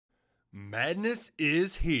Madness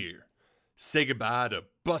is here. Say goodbye to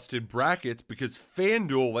busted brackets because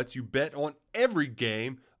FanDuel lets you bet on every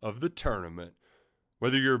game of the tournament.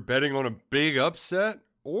 Whether you're betting on a big upset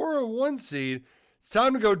or a one seed, it's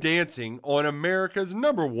time to go dancing on America's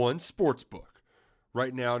 #1 sportsbook.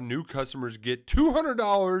 Right now, new customers get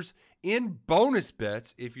 $200 in bonus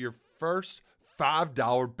bets if your first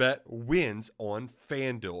 $5 bet wins on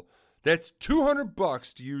FanDuel. That's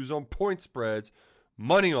 $200 to use on point spreads,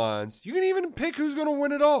 money lines. You can even pick who's going to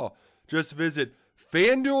win it all. Just visit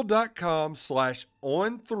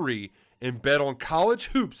FanDuel.com/on3 and bet on college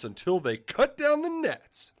hoops until they cut down the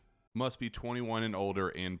nets. Must be 21 and older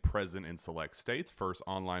and present in select states. First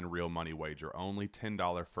online real money wager only.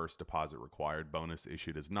 $10 first deposit required. Bonus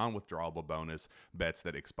issued as non-withdrawable bonus. Bets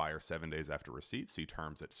that expire 7 days after receipt. See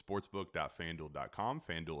terms at sportsbook.fanduel.com.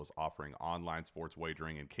 FanDuel is offering online sports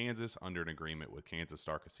wagering in Kansas under an agreement with Kansas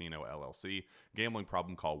Star Casino, LLC. Gambling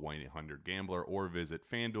problem? Call 1-800-GAMBLER or visit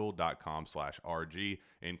fanduel.com/RG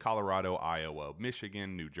in Colorado, Iowa,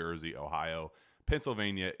 Michigan, New Jersey, Ohio,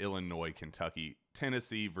 Pennsylvania, Illinois, Kentucky,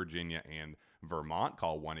 Tennessee, Virginia, and Vermont.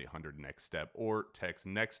 Call 1-800-NEXT-STEP or text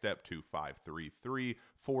NEXT-STEP to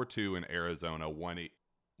 53342 in Arizona,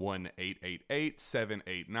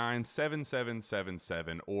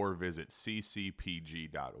 1-888-789-7777 or visit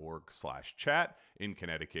ccpg.org/chat. In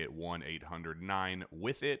Connecticut,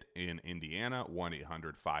 1-800-9-WITH-IT. In Indiana,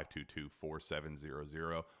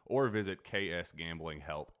 1-800-522-4700 or visit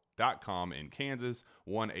ksgamblinghelp.com. In Kansas,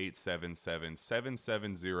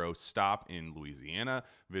 1-877-770-STOP in Louisiana.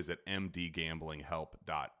 Visit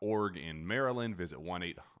mdgamblinghelp.org in Maryland. Visit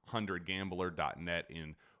 1-800-gambler.net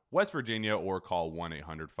in West Virginia or call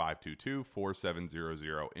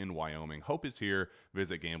 1-800-522-4700 in Wyoming. Hope is here.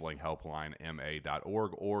 Visit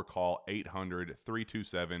gamblinghelplinema.org or call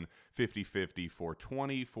 800-327-5050 for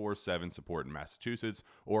 24/7 support in Massachusetts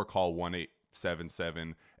or call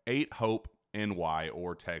 1-877-8-HOPE NY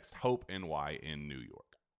or text Hope NY in New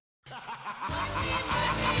York.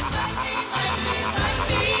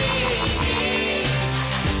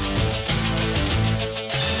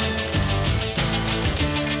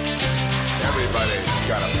 Everybody's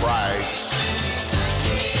got a price.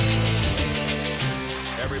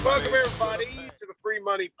 Welcome everybody to the Free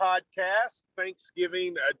Money Podcast,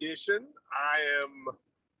 Thanksgiving edition. I am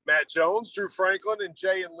Matt Jones, Drew Franklin, and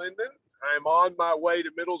Jay and Linden. I'm on my way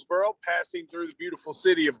to Middlesboro, passing through the beautiful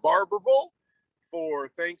city of Barberville for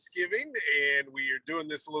Thanksgiving, and we are doing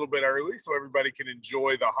this a little bit early so everybody can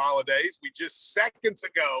enjoy the holidays. We just seconds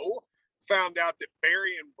ago found out that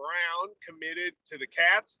Barry and Brown committed to the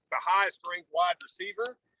Cats, the highest-ranked wide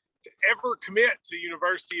receiver to ever commit to the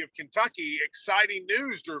University of Kentucky. Exciting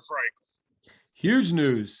news, Drew Franklin. Huge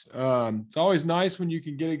news. It's always nice when you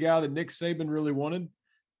can get a guy that Nick Saban really wanted.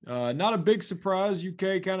 Not a big surprise.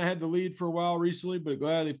 UK kind of had the lead for a while recently, but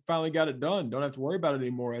glad they finally got it done. Don't have to worry about it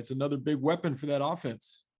anymore. It's another big weapon for that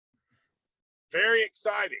offense. Very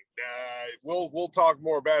exciting. We'll talk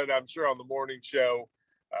more about it, I'm sure, on the morning show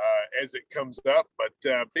as it comes up. But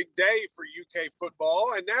big day for UK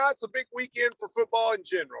football, and now it's a big weekend for football in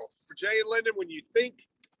general. For Jay and Linden, when you think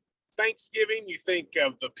Thanksgiving, you think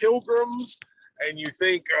of the Pilgrims, and you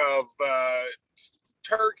think of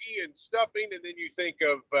turkey and stuffing, and then you think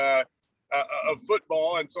of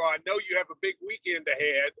football. And so I know you have a big weekend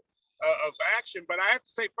ahead of action, but I have to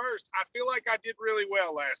say first, I feel like I did really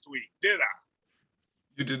well last week. Did I?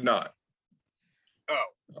 You did not.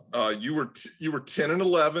 Oh, you were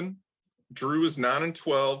 10-11. Drew is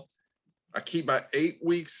 9-12. I keep my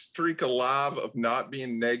 8-week streak alive of not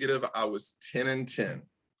being negative. I was 10-10.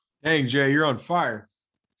 Dang, Jay, you're on fire.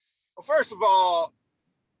 well, first of all,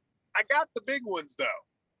 I got the big ones though.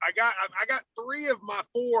 I got 3 of my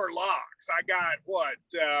 4 locks. I got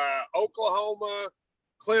Oklahoma,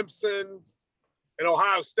 Clemson, and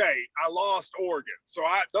Ohio State. I lost Oregon. So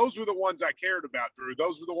those were the ones I cared about, Drew.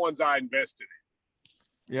 Those were the ones I invested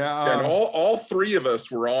in. Yeah. And all 3 of us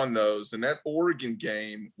were on those. And that Oregon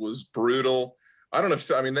game was brutal. I don't know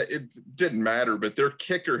it didn't matter, but their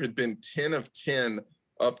kicker had been 10 of 10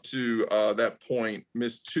 up to that point,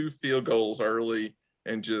 missed 2 field goals early,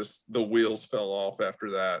 and just the wheels fell off after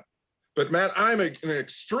that. But, Matt, I'm in an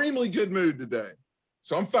extremely good mood today,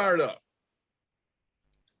 so I'm fired up.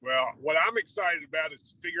 Well, what I'm excited about is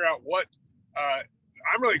to figure out what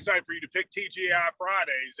I'm really excited for you to pick TGI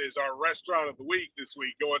Fridays as our restaurant of the week this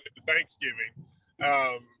week going into Thanksgiving.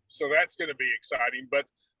 So that's going to be exciting. But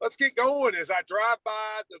let's get going. As I drive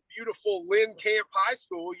by the beautiful Lynn Camp High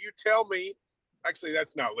School, you tell me, actually,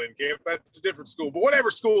 that's not Lynn Camp. That's a different school. But whatever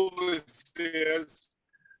school this is,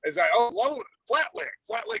 Flat Lick.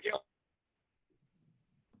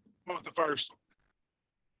 With the first one.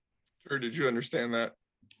 Or did you understand that?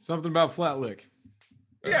 Something about Flatlick.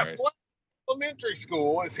 Yeah, right. Flat Elementary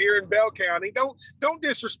School is here in Bell County. Don't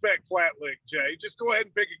disrespect Flatlick, Jay. Just go ahead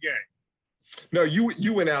and pick a game. No,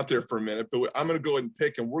 you went out there for a minute, but I'm going to go ahead and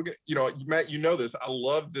pick. And we're going to, Matt, you know this. I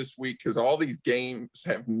love this week because all these games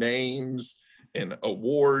have names and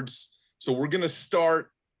awards. So we're going to start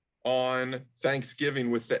on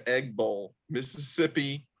Thanksgiving with the Egg Bowl.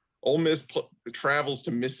 Mississippi, Ole Miss travels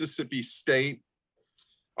to Mississippi State.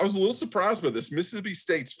 I was a little surprised by this. Mississippi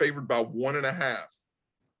State's favored by 1.5.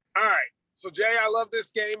 All right. So, Jay, I love this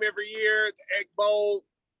game every year. The Egg Bowl,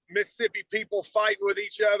 Mississippi people fighting with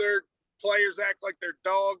each other. Players act like they're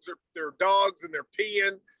dogs and they're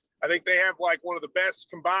peeing. I think they have like one of the best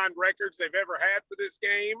combined records they've ever had for this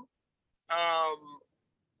game.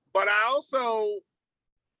 But I also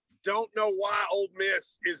don't know why Ole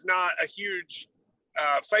Miss is not a huge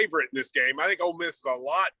favorite in this game. I think Ole Miss is a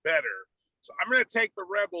lot better. So I'm going to take the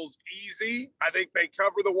Rebels easy. I think they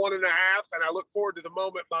cover the 1.5, and I look forward to the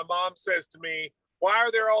moment my mom says to me, why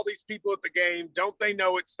are there all these people at the game? Don't they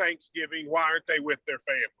know it's Thanksgiving? Why aren't they with their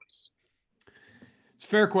families? It's a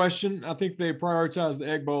fair question. I think they prioritized the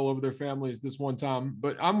Egg Bowl over their families this one time.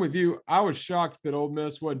 But I'm with you. I was shocked that Ole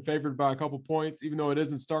Miss wasn't favored by a couple points, even though it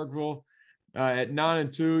isn't Starkville. At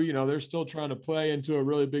 9-2, they're still trying to play into a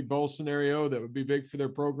really big bowl scenario that would be big for their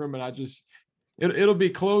program. And it'll be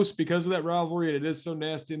close because of that rivalry. And it is so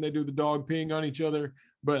nasty, and they do the dog peeing on each other.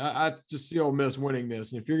 But I just see Ole Miss winning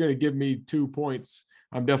this. And if you're going to give me 2 points,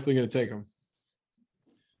 I'm definitely going to take them.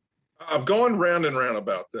 I've gone round and round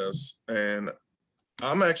about this, and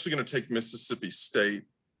I'm actually going to take Mississippi State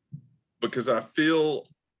because I feel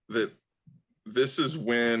that this is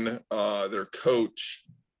when their coach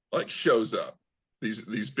shows up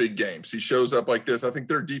these big games. He shows up like this. I think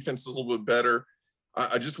their defense is a little bit better.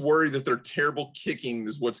 I just worry that their terrible kicking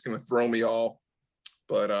is what's going to throw me off,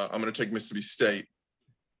 but I'm going to take Mississippi State.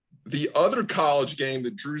 The other college game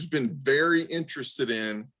that Drew's been very interested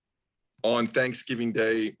in on Thanksgiving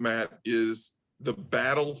Day, Matt, is the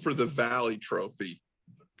Battle for the Valley Trophy.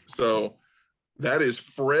 So that is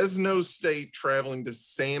Fresno State traveling to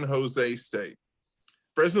San Jose State.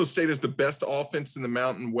 Fresno State is the best offense in the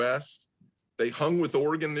Mountain West. They hung with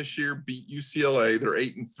Oregon this year, beat UCLA. They're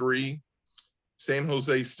 8-3. San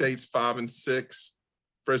Jose State's 5-6.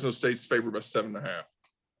 Fresno State's favored by 7.5.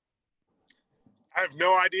 I have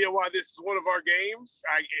no idea why this is one of our games.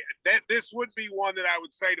 This would be one that I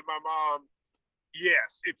would say to my mom,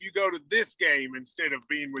 yes, if you go to this game instead of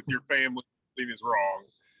being with your family, something is wrong.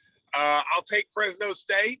 I'll take Fresno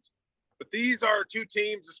State, but these are two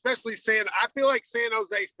teams, especially I feel like San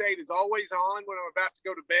Jose State is always on when I'm about to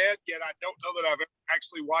go to bed, yet I don't know that I've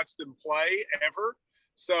actually watched them play ever.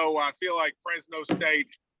 So I feel like Fresno State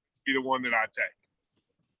would be the one that I take.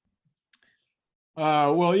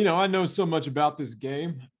 Well, I know so much about this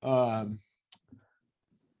game. I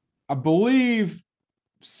believe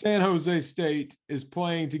San Jose State is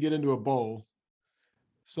playing to get into a bowl.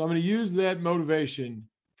 So I'm going to use that motivation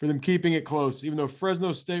for them keeping it close. Even though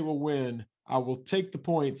Fresno State will win, I will take the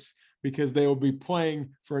points because they will be playing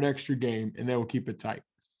for an extra game and they will keep it tight.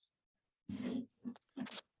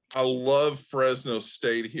 I love Fresno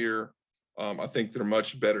State here. I think they're a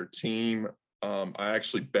much better team. I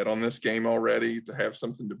actually bet on this game already to have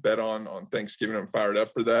something to bet on Thanksgiving. I'm fired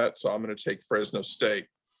up for that. So I'm going to take Fresno State.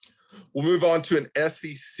 We'll move on to an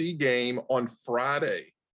SEC game on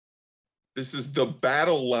Friday. This is the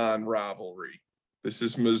Battle Line rivalry. This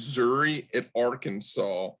is Missouri at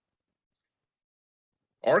Arkansas.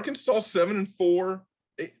 Arkansas 7-4.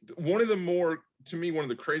 One of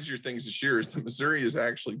the crazier things this year is that Missouri is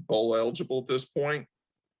actually bowl eligible at this point.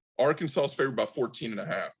 Arkansas is favored by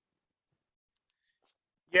 14.5.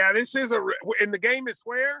 Yeah, this is and the game is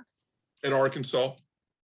where? At Arkansas.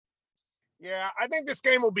 Yeah, I think this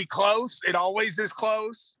game will be close. It always is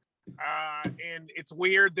close. And it's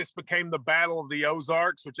weird. This became the Battle of the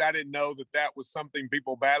Ozarks, which I didn't know that was something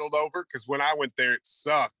people battled over, because when I went there, it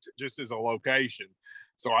sucked just as a location.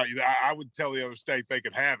 So I would tell the other state they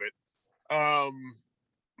could have it.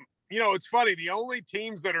 It's funny. The only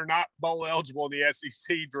teams that are not bowl eligible in the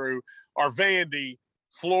SEC, Drew, are Vandy,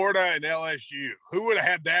 Florida, and LSU. Who would have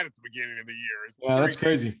had that at the beginning of the year? Yeah, that's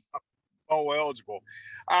crazy. Bowl eligible.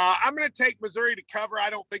 I'm going to take Missouri to cover. I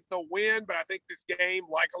don't think they'll win, but I think this game,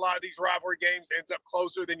 like a lot of these rivalry games, ends up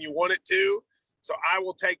closer than you want it to. So I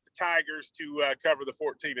will take the Tigers to cover the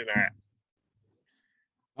 14.5.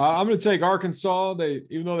 I'm going to take Arkansas.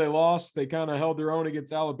 Even though they lost, they kind of held their own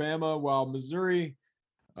against Alabama, while Missouri,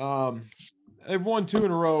 they've won 2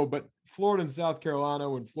 in a row, but Florida and South Carolina,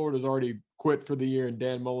 when Florida's already quit for the year and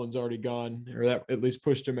Dan Mullen's already gone, or that at least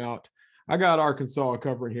pushed him out, I got Arkansas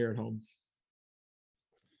covering here at home.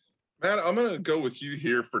 Matt, I'm going to go with you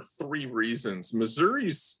here for 3 reasons.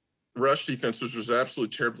 Missouri's rush defense, which was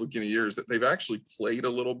absolutely terrible at the beginning of the year, is that they've actually played a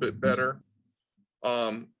little bit better.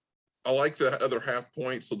 I like the other half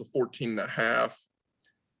point, so the 14.5.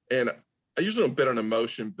 And I usually don't bet on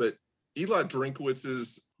emotion, but Eli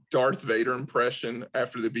Drinkwitz's Darth Vader impression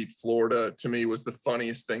after they beat Florida, to me, was the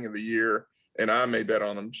funniest thing of the year. And I may bet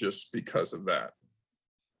on them just because of that.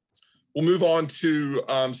 We'll move on to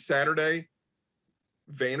Saturday.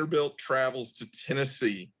 Vanderbilt travels to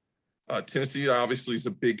Tennessee. Tennessee obviously is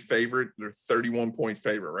a big favorite. They're 31-point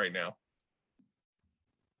favorite right now.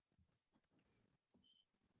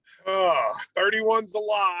 31's a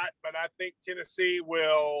lot, but I think Tennessee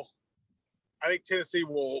will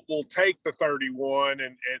take the 31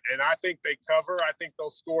 and I think they cover. I think they'll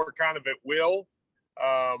score kind of at will.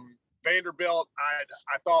 Vanderbilt,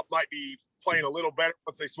 I thought might be playing a little better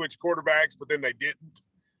once they switched quarterbacks, but then they didn't.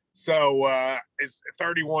 So it's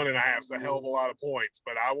 31.5 is a hell of a lot of points,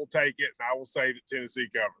 but I will take it, and I will say that Tennessee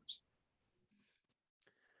covers.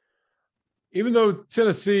 Even though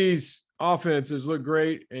Tennessee's offenses look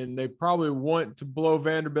great and they probably want to blow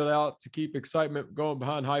Vanderbilt out to keep excitement going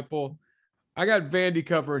behind Heupel, I got Vandy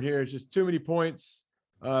covering here. It's just too many points.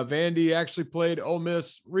 Vandy actually played Ole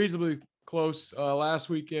Miss reasonably close last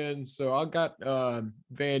weekend, so I got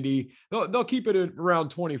Vandy. They'll keep it at around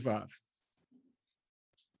 25.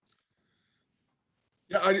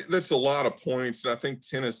 Yeah, that's a lot of points, and I think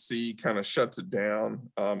Tennessee kind of shuts it down.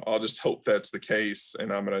 I'll just hope that's the case,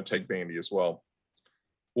 and I'm going to take Vandy as well.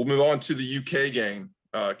 We'll move on to the UK game.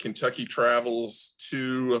 Kentucky travels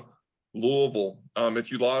to Louisville.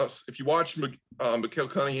 If you watched Mikael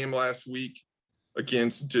Cunningham last week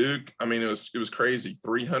against Duke, I mean, it was crazy.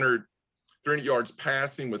 300 yards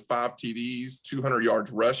passing with 5 TDs, 200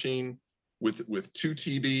 yards rushing with 2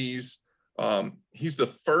 TDs. He's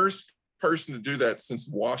the first person to do that since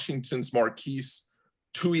Washington's Marquise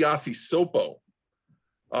Tuiasosopo.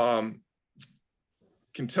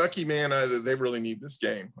 Kentucky, man, they really need this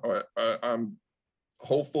game. I'm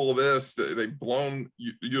hopeful of this. They've blown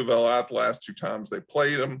U of L out the last 2 times they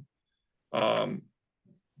played them. Louisville's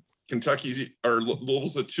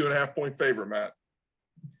a 2.5-point favorite, Matt.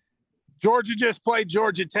 Georgia just played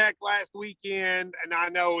Georgia Tech last weekend, and I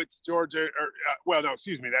know it's Georgia.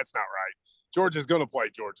 Excuse me, that's not right. Georgia's going to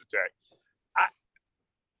play Georgia Tech.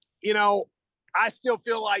 I still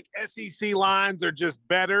feel like SEC lines are just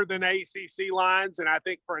better than ACC lines, and I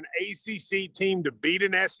think for an ACC team to beat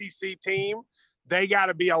an SEC team, they got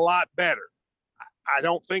to be a lot better. I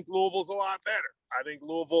don't think Louisville's a lot better. I think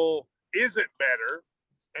Louisville isn't better,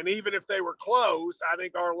 and even if they were close, I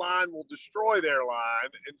think our line will destroy their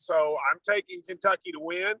line, and so I'm taking Kentucky to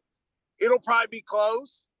win. It'll probably be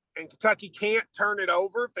close, and Kentucky can't turn it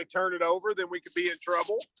over. If they turn it over, then we could be in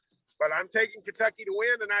trouble. But I'm taking Kentucky to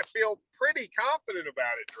win, and I feel pretty confident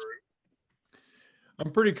about it, Drew.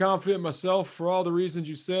 I'm pretty confident myself for all the reasons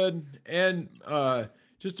you said. And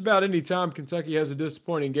just about any time Kentucky has a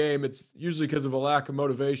disappointing game, it's usually because of a lack of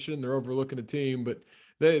motivation. They're overlooking a team, but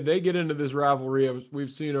they get into this rivalry as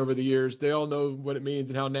we've seen over the years. They all know what it means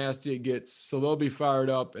and how nasty it gets, so they'll be fired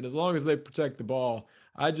up. And as long as they protect the ball,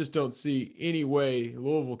 I just don't see any way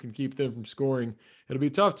Louisville can keep them from scoring. It'll be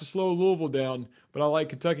tough to slow Louisville down, but I like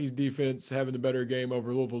Kentucky's defense having the better game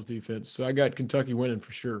over Louisville's defense. So I got Kentucky winning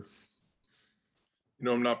for sure.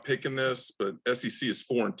 I'm not picking this, but SEC is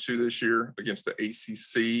 4-2 this year against the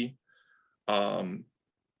ACC.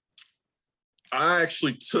 I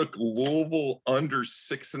actually took Louisville under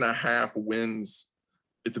 6.5 wins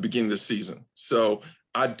at the beginning of the season. So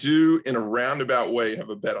I do, in a roundabout way, have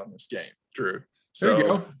a bet on this game, Drew. So there you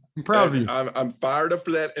go. I'm proud of you. I'm fired up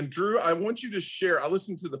for that. And Drew, I want you to share. I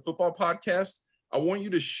listened to the football podcast. I want you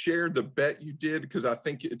to share the bet you did because I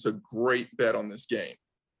think it's a great bet on this game.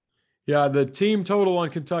 Yeah, the team total on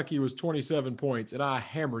Kentucky was 27 points, and I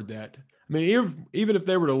hammered that. I mean, even if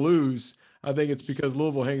they were to lose, I think it's because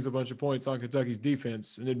Louisville hangs a bunch of points on Kentucky's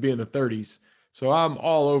defense, and it'd be in the 30s. So I'm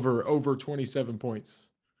all over 27 points.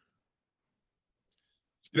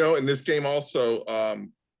 In this game also,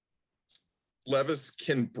 Levis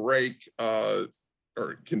can break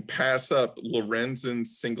or can pass up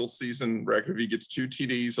Lorenzen's single season record. If he gets 2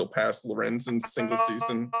 TDs, he'll pass Lorenzen's single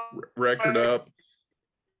season record up.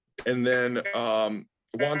 And then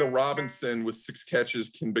Wanda Robinson with 6 catches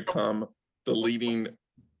can become the leading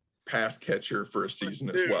pass catcher for a season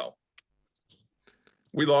as well.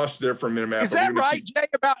 We lost there for a minute, Matt. Is that right, Jay?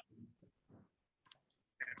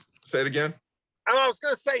 Say it again. I was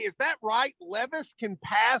going to say, is that right? Levis can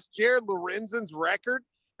pass Jared Lorenzen's record?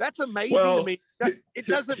 That's amazing to me. It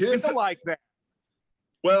doesn't feel like that.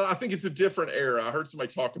 Well, I think it's a different era. I heard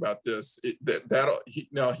somebody talk about this.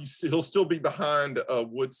 He'll still be behind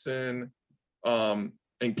Woodson and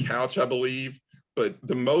Couch, I believe. But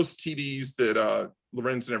the most TDs that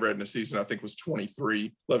Lorenzen ever had in a season, I think, was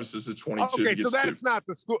 23. Levis is 22. Okay, so that's not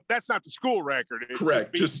the school. That's not the school record. It's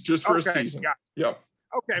correct. Just for a season. Yep.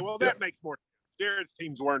 Okay, well that makes more sense. Jared's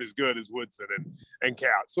teams weren't as good as Woodson and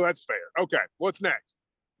Couch, so that's fair. Okay, what's next?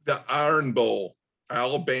 The Iron Bowl.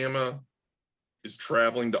 Alabama is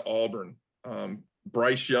traveling to Auburn.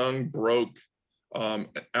 Bryce Young broke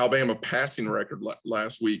Alabama passing record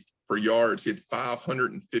last week for yards. He had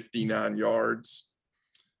 559 yards.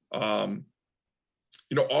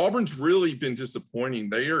 Auburn's really been disappointing.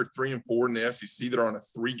 They are 3-4 in the SEC. They're on a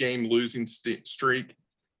 3-game losing streak.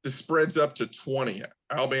 The spread's up to 20.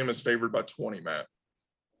 Alabama's favored by 20, Matt.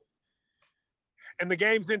 And the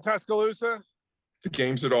game's in Tuscaloosa? The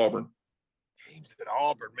game's at Auburn. Games at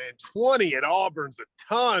Auburn, man. 20 at Auburn's a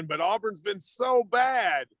ton, but Auburn's been so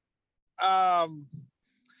bad. I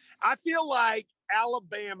feel like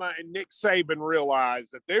Alabama and Nick Saban realize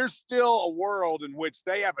that there's still a world in which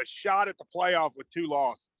they have a shot at the playoff with 2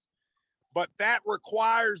 losses. But that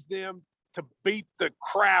requires them to beat the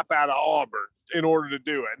crap out of Auburn in order to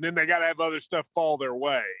do it. And then they got to have other stuff fall their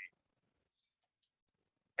way.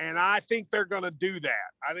 And I think they're going to do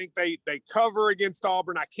that. I think they cover against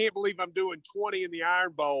Auburn. I can't believe I'm doing 20 in the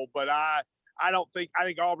Iron Bowl, but I think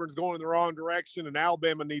Auburn's going in the wrong direction and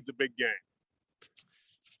Alabama needs a big game.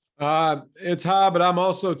 It's high, but I'm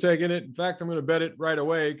also taking it. In fact, I'm going to bet it right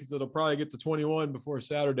away because it'll probably get to 21 before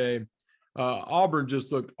Saturday. Auburn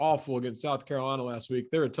just looked awful against South Carolina last week.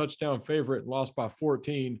 They're a touchdown favorite and lost by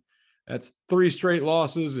 14. That's 3 straight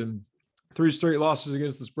losses and 3 straight losses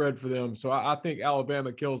against the spread for them. So I think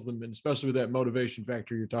Alabama kills them, and especially with that motivation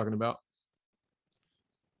factor you're talking about.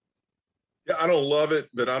 Yeah, I don't love it,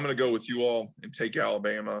 but I'm going to go with you all and take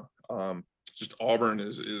Alabama. Just Auburn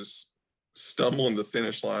is stumbling the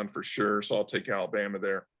finish line for sure, so I'll take Alabama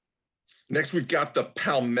there. Next, we've got the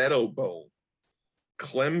Palmetto Bowl.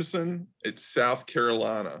 Clemson at South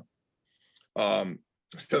Carolina.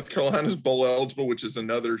 South Carolina's bowl eligible, which is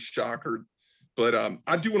another shocker. But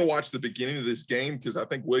I do want to watch the beginning of this game because I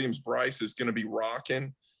think Williams-Brice is going to be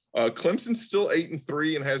rocking. Clemson's still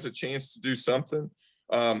 8-3 and has a chance to do something.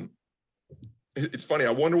 It's funny.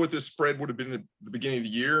 I wonder what this spread would have been at the beginning of the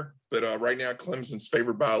year. But right now, Clemson's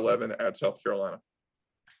favored by 11 at South Carolina.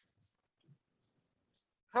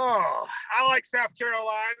 Oh, I like South Carolina.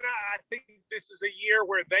 I think this is a year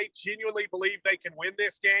where they genuinely believe they can win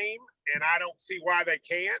this game, and I don't see why they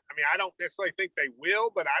can't. I mean, I don't necessarily think they will,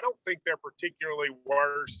 but I don't think they're particularly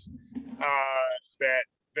worse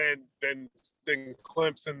than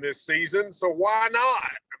Clemson this season. So why not?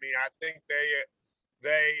 I mean, I think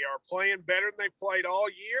they are playing better than they've played all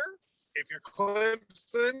year. If you're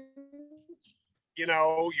Clemson,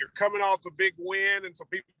 you're coming off a big win, and so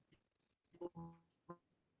people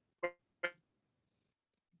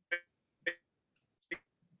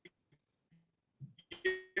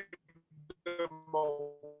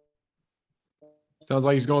Sounds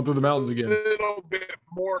like he's going through the mountains again. A little bit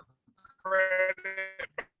more credit.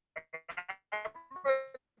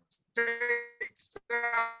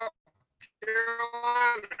 South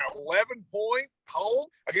Carolina, 11-point home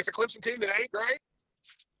against a Clemson team that ain't great.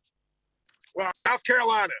 Well, South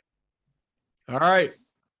Carolina. All right.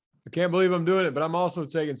 I can't believe I'm doing it, but I'm also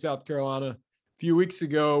taking South Carolina. A few weeks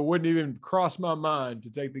ago, wouldn't even cross my mind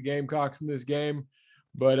to take the Gamecocks in this game.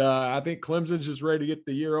 But I think Clemson's just ready to get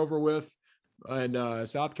the year over with. And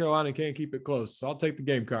South Carolina can't keep it close. So I'll take the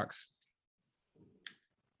Gamecocks.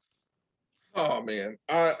 Oh, man.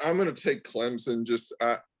 I'm going to take Clemson.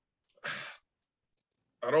 I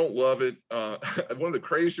don't love it. One of the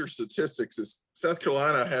crazier statistics is South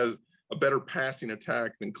Carolina has a better passing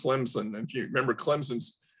attack than Clemson. And if you remember,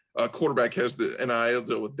 Clemson's quarterback has the NIL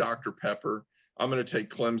deal with Dr. Pepper. I'm going to take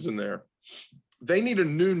Clemson there. They need a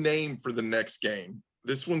new name for the next game.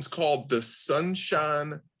 This one's called the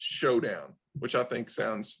Sunshine Showdown, which I think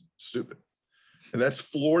sounds stupid. And that's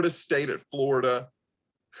Florida State at Florida.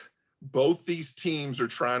 Both these teams are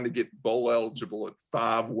trying to get bowl eligible at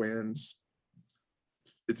 5 wins.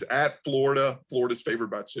 It's at Florida. Florida's favored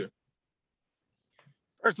by 2.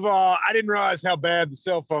 First of all, I didn't realize how bad the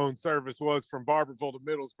cell phone service was from Barberville to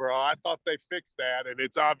Middlesboro. I thought they fixed that, and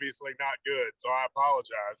it's obviously not good, so I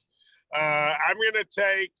apologize. I'm going to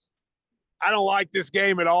take – I don't like this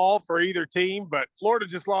game at all for either team, but Florida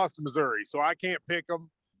just lost to Missouri, so I can't pick them.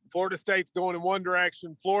 Florida State's going in one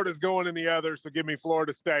direction. Florida's going in the other, so give me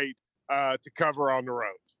Florida State to cover on the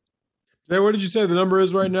road. Jay, what did you say the number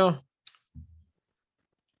is right now?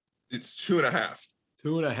 It's 2.5.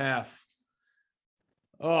 2.5.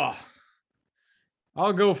 Oh,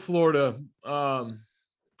 I'll go Florida.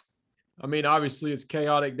 I mean, obviously it's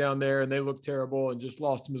chaotic down there and they look terrible and just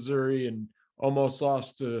lost to Missouri and almost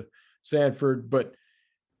lost to Sanford, but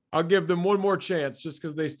I'll give them one more chance just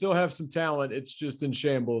because they still have some talent. It's just in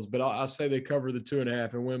shambles, but I'll say they cover the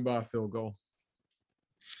 2.5 and win by a field goal.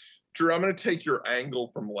 Drew, I'm going to take your angle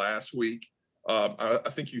from last week. I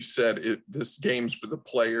think you said this game's for the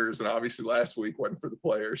players, and obviously last week wasn't for the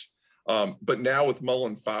players. But now with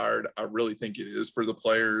Mullen fired, I really think it is for the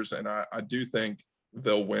players, and I do think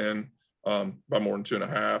they'll win by more than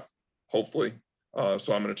 2.5, hopefully.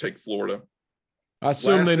 So I'm going to take Florida. I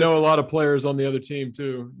assume they know a lot of players on the other team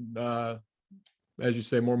too. As you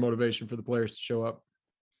say, more motivation for the players to show up.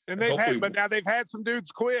 And now they've had some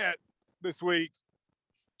dudes quit this week.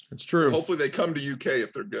 It's true. Hopefully they come to UK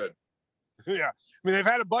if they're good. Yeah. I mean, they've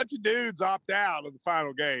had a bunch of dudes opt out of the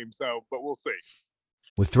final game, but we'll see.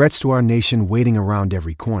 With threats to our nation waiting around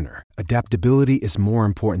every corner, adaptability is more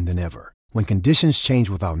important than ever. When conditions change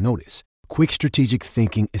without notice, quick strategic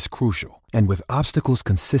thinking is crucial. And with obstacles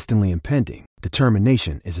consistently impending,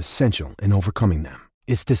 determination is essential in overcoming them.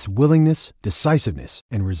 It's this willingness, decisiveness,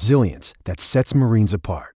 and resilience that sets Marines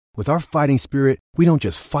apart. With our fighting spirit, we don't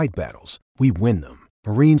just fight battles, we win them.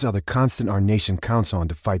 Marines are the constant our nation counts on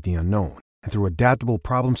to fight the unknown. And through adaptable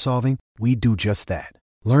problem solving, we do just that.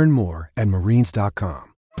 Learn more at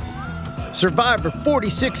marines.com. Survivor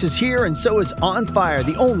 46 is here, and so is On Fire,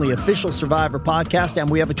 the only official Survivor podcast, and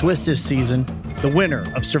we have a twist this season. The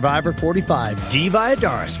winner of Survivor 45, Dee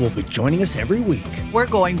Valladares, will be joining us every week. We're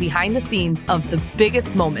going behind the scenes of the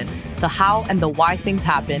biggest moments, the how and the why things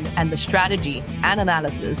happen, and the strategy and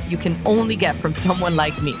analysis you can only get from someone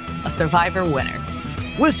like me, a Survivor winner.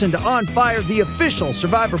 Listen to On Fire, the official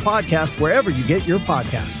Survivor podcast, wherever you get your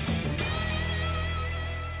podcasts.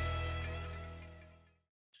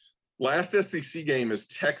 Last SEC game is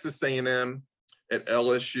Texas A&M at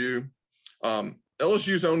LSU.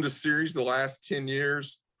 LSU's owned a series the last 10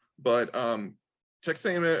 years, but Texas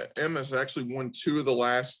A&M has actually won 2 of the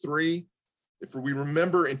last 3. If we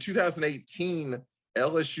remember, in 2018,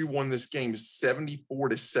 LSU won this game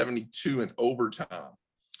 74-72 in overtime.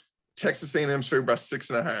 Texas A&M's favored by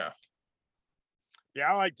 6.5.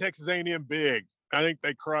 Yeah, I like Texas A&M big. I think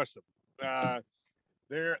they crush them.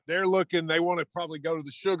 They're looking. They want to probably go to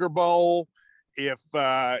the Sugar Bowl if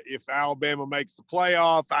Alabama makes the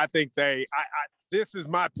playoff. I think this is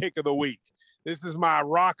my pick of the week. This is my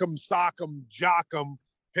rock'em, sock'em, jock'em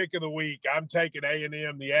pick of the week. I'm taking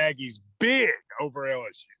A&M, the Aggies, big over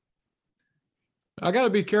LSU. I got to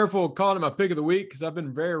be careful calling it my pick of the week because I've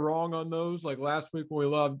been very wrong on those. Like last week when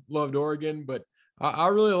we loved Oregon, but I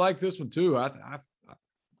really like this one too. I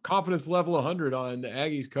confidence level 100 on the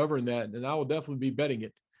Aggies covering that, and I will definitely be betting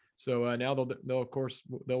it. So now they'll of course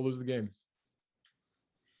they'll lose the game.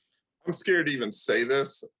 I'm scared to even say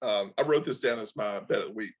this. I wrote this down as my bet of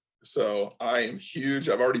the week. So I am huge.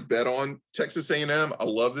 I've already bet on Texas A&M. I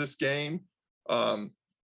love this game.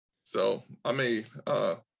 So I may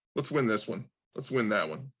let's win this one. Let's win that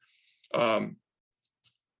one.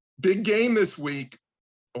 Big game this week.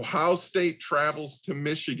 Ohio State travels to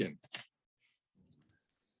Michigan.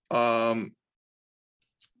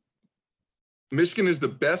 Michigan is the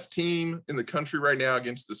best team in the country right now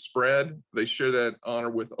against the spread. They share that honor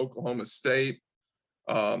with Oklahoma State.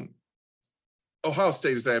 Ohio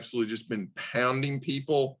State has absolutely just been pounding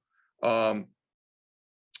people. At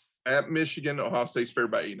Michigan, Ohio State's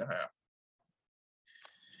favored by 8.5.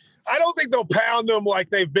 I don't think they'll pound them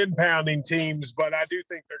like they've been pounding teams, but I do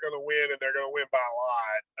think they're going to win, and they're going to win by a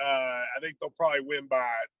lot. I think they'll probably win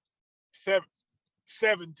by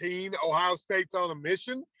 17. Ohio State's on a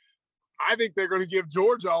mission. I think they're going to give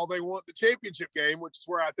Georgia all they want the championship game, which is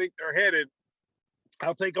where I think they're headed.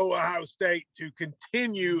 I'll take Ohio State to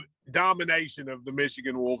continue domination of the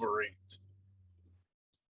Michigan Wolverines.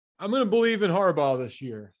 I'm going to believe in Harbaugh this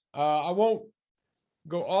year. I won't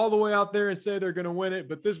go all the way out there and say they're going to win it,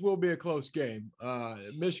 but this will be a close game.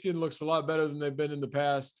 Michigan looks a lot better than they've been in the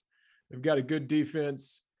past. They've got a good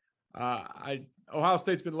defense. Ohio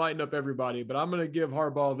State's been lighting up everybody, but I'm going to give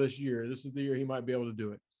Harbaugh this year. This is the year he might be able to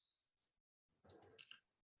do it.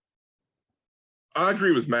 I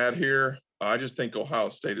agree with Matt here. I just think Ohio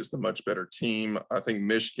State is the much better team. I think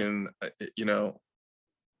Michigan,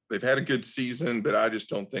 they've had a good season, but I just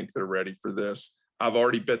don't think they're ready for this. I've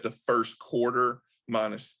already bet the first quarter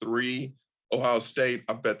 -3. Ohio State,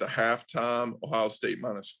 I bet the halftime, Ohio State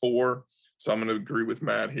 -4. So I'm going to agree with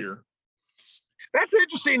Matt here. That's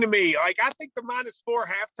interesting to me. Like, I think the -4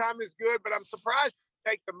 halftime is good, but I'm surprised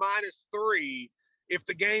you take the -3 if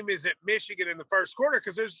the game is at Michigan in the first quarter,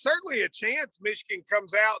 because there's certainly a chance Michigan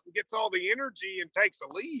comes out and gets all the energy and takes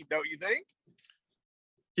a lead, don't you think?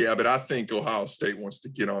 Yeah, but I think Ohio State wants to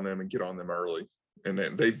get on them and get on them early. And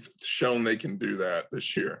then they've shown they can do that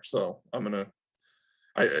this year. So that's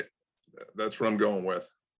what I'm going with.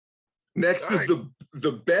 Next is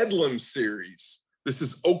the Bedlam series. This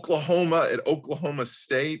is Oklahoma at Oklahoma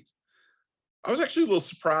State. I was actually a little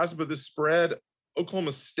surprised by this spread.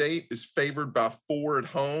 Oklahoma State is favored by 4 at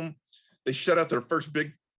home. They shut out their first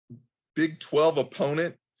Big 12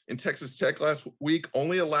 opponent in Texas Tech last week,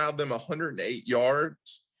 only allowed them 108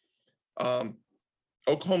 yards.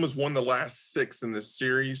 Oklahoma's won the last 6 in this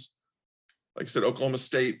series. Like I said, Oklahoma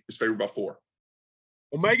State is favored by 4.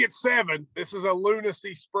 We'll make it 7. This is a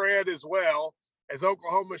lunacy spread as well. As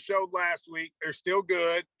Oklahoma showed last week, they're still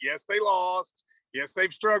good. Yes, they lost. Yes,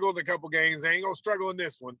 they've struggled in a couple games. They ain't going to struggle in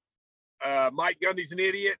this one. Mike Gundy's an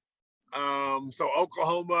idiot. So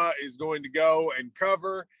Oklahoma is going to go and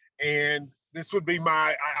cover. And this would be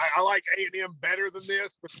I like A&M better than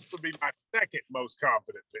this, but this would be my second most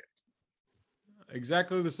confident pick.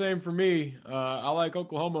 Exactly the same for me. I like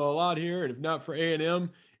Oklahoma a lot here. And if not for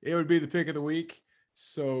A&M, it would be the pick of the week.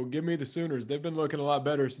 So give me the Sooners. They've been looking a lot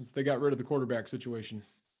better since they got rid of the quarterback situation.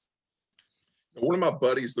 One of my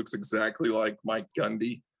buddies looks exactly like Mike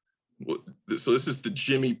Gundy. So this is the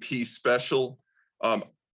Jimmy P special.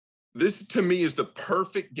 This to me is the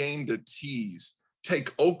perfect game to tease.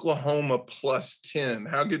 Take Oklahoma plus 10.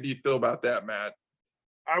 How good do you feel about that, Matt?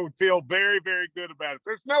 I would feel very, very good about it.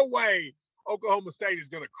 There's no way Oklahoma State is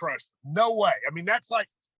going to crush them. No way. I mean, that's like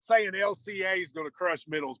saying LCA is going to crush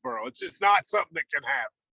Middlesboro. It's just not something that can happen.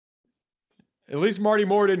 At least Marty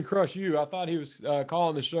Moore didn't crush you. I thought he was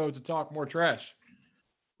calling the show to talk more trash.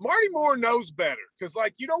 Marty Moore knows better because,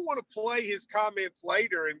 like, you don't want to play his comments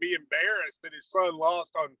later and be embarrassed that his son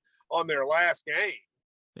lost on their last game.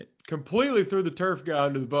 It completely threw the turf guy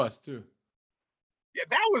under the bus, too. Yeah,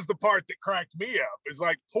 that was the part that cracked me up. Is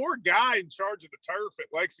like, poor guy in charge of the turf at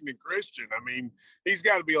Lexington Christian. I mean, he's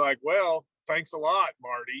got to be like, well, thanks a lot,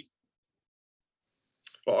 Marty.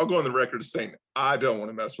 Well, I'll go on the record as saying I don't want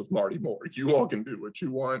to mess with Marty Moore. You all can do what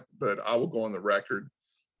you want, but I will go on the record.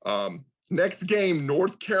 Next game,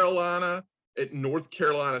 North Carolina at North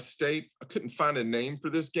Carolina State. I couldn't find a name for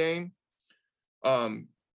this game.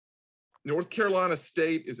 North Carolina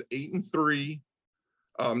State is 8-3.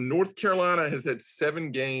 North Carolina has had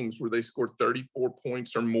 7 games where they scored 34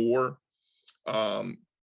 points or more. Right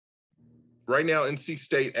now, NC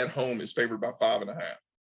State at home is favored by 5.5.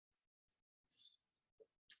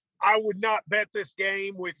 I would not bet this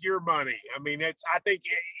game with your money. I mean, I think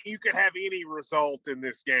you could have any result in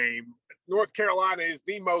this game. North Carolina is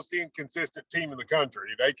the most inconsistent team in the country.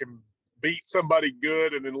 They can beat somebody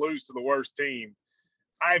good and then lose to the worst team.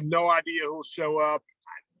 I have no idea who'll show up.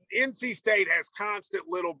 NC State has constant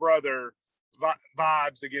little brother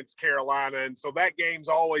vibes against Carolina, and so that game's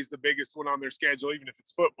always the biggest one on their schedule, even if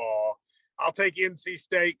it's football. I'll take NC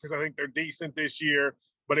State because I think they're decent this year,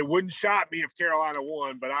 but it wouldn't shock me if Carolina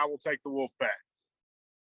won, but I will take the Wolfpack.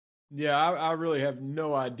 Yeah, I really have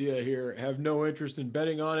no idea here, have no interest in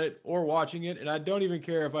betting on it or watching it, and I don't even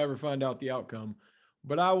care if I ever find out the outcome.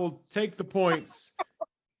 But I will take the points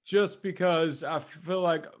just because I feel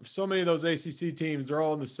like so many of those ACC teams are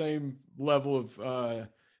all on the same level of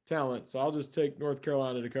talent. So I'll just take North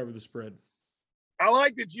Carolina to cover the spread. I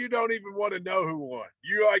like that you don't even want to know who won.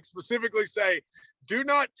 You like specifically say, do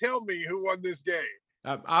not tell me who won this game.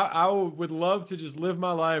 I would love to just live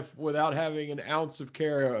my life without having an ounce of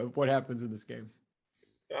care of what happens in this game.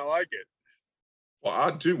 I like it. Well, I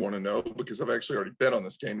do want to know because I've actually already bet on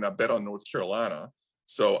this game, and I bet on North Carolina.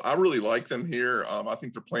 So I really like them here. I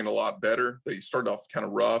think they're playing a lot better. They started off kind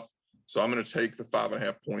of rough. So I'm going to take the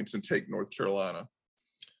 5.5 points and take North Carolina.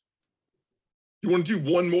 You want to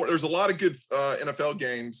do one more? There's a lot of good NFL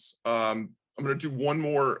games. I'm going to do one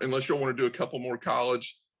more, unless you want to do a couple more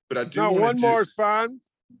college. But I do. No, one more is fine.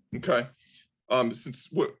 Okay.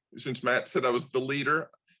 Since Matt said I was the leader,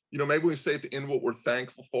 maybe we say at the end what we're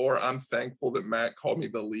thankful for. I'm thankful that Matt called me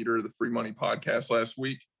the leader of the Free Money Podcast last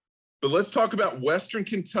week. But let's talk about Western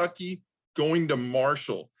Kentucky going to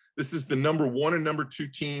Marshall. This is the number 1 and number 2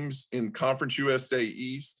 teams in Conference USA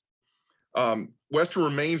East. Western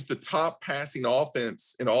remains the top passing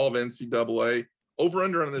offense in all of NCAA.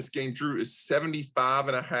 Over-under on this game, Drew, is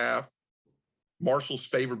 75.5. Marshall's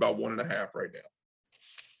favored by 1.5 right now.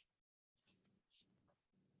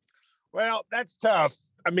 Well, that's tough.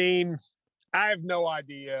 I mean, I have no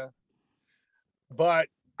idea, but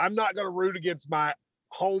I'm not going to root against my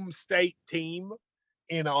home state team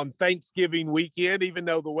on Thanksgiving weekend, even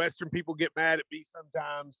though the Western people get mad at me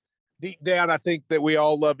sometimes. deep down, I think that we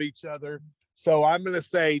all love each other. So I'm going to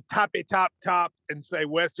say toppy top and say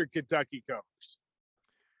Western Kentucky covers.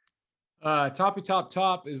 Toppy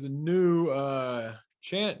top is a new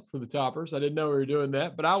chant for the Toppers. I didn't know we were doing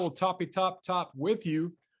that, but I will toppy top with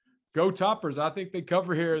you. Go Toppers. I think they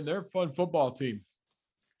cover here, and they're a fun football team.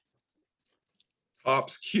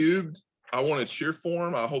 Tops cubed. I want to cheer for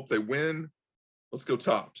them. I hope they win. Let's go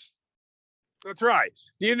Tops. That's right.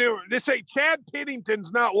 You know, they say Chad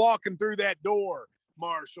Pennington's not walking through that door,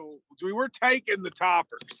 Marshall. We were taking the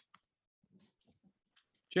Toppers.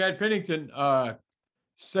 Chad Pennington,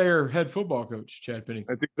 Sayre head football coach, Chad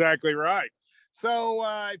Pennington. That's exactly right. So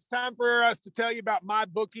it's time for us to tell you about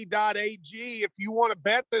mybookie.ag. If you want to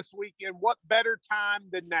bet this weekend, what better time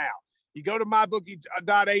than now? You go to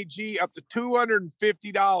mybookie.ag, up to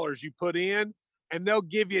 $250 you put in, and they'll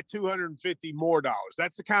give you $250 more.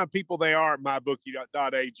 That's the kind of people they are at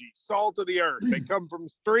mybookie.ag. Salt of the earth. They come from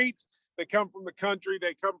the streets. They come from the country.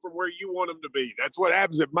 They come from where you want them to be. That's what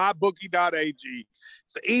happens at mybookie.ag.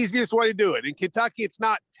 It's the easiest way to do it. In Kentucky, it's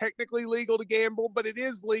not technically legal to gamble, but it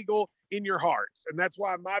is legal in your hearts. And that's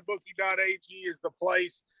why mybookie.ag is the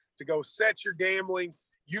place to go set your gambling.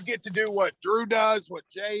 You get to do what Drew does, what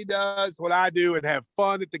Jay does, what I do, and have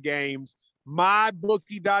fun at the games.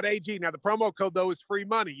 mybookie.ag. Now, the promo code, though, is free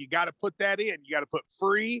money. You got to put that in. You got to put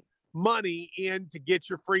free money in to get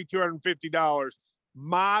your free $250.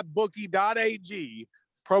 mybookie.ag,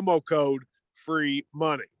 promo code free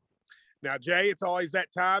money. Now, Jay, it's always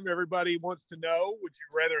that time. Everybody wants to know, would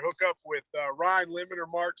you rather hook up with Ryan Lemon or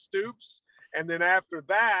Mark Stoops? And then after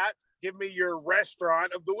that, give me your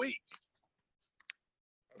restaurant of the week.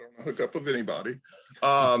 I don't want to hook up with anybody.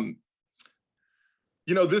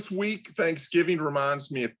 This week, Thanksgiving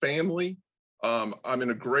reminds me of family. I'm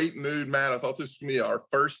in a great mood, Matt. I thought this was going to be our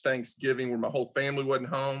first Thanksgiving where my whole family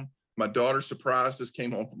wasn't home. My daughter surprised us,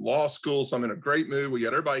 came home from law school, so I'm in a great mood. We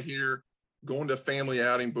got everybody here going to a family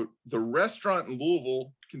outing. But the restaurant in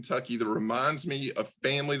Louisville, Kentucky, that reminds me of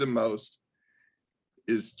family the most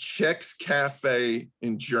is Check's Cafe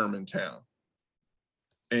in Germantown.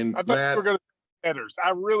 And I thought you were going to say Cheddar's.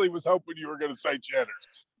 I really was hoping you were going to say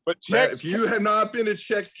Cheddar's. But Matt, if you have not been to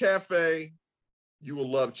Check's Cafe, you will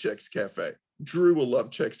love Check's Cafe. Drew will love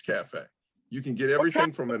Check's Cafe. You can get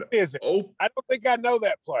everything from it. Is it? Oh, I don't think I know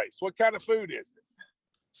that place. What kind of food is it?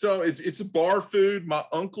 So it's a bar food. My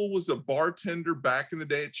uncle was a bartender back in the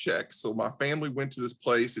day at Check's. So my family went to this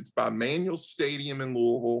place. It's by Manual Stadium in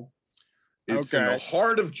Louisville. It's in the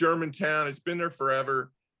heart of Germantown. It's been there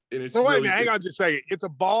forever. And it's so wait a minute, hang on just a second. It's a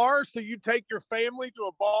bar, so you take your family to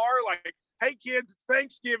a bar like, hey kids, it's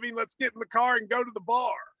Thanksgiving. Let's get in the car and go to the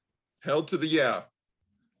bar. Hell to the yeah.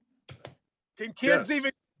 Can kids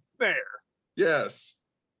even there? Yes.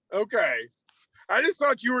 Okay. I just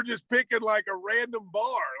thought you were just picking like a random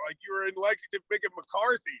bar, like you were in Lexington picking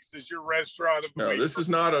McCarthy's as your restaurant of the week. No, this is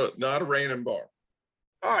not a random bar.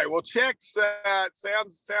 All right. Well, Check's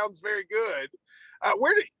sounds very good.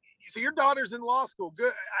 So your daughter's in law school?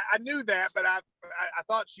 Good. I knew that, but I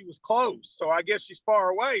thought she was close. So I guess she's far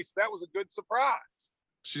away. So that was a good surprise.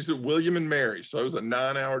 She's at William and Mary, so it was a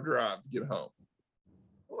 9-hour drive to get home.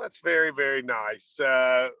 Well, that's very, very nice.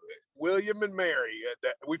 William and Mary.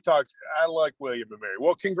 We've talked. I like William and Mary.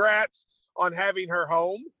 Well, congrats on having her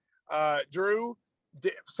home, Drew.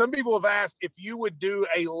 Some people have asked if you would do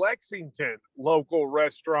a Lexington local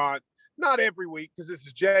restaurant. Not every week because this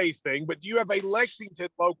is Jay's thing, but do you have a Lexington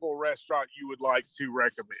local restaurant you would like to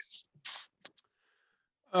recommend?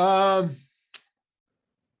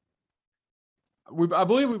 I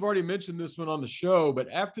believe we've already mentioned this one on the show, but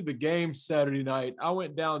after the game Saturday night, I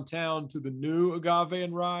went downtown to the new Agave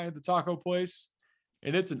and Rye, the taco place,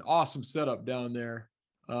 and it's an awesome setup down there.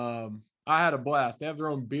 I had a blast. They have their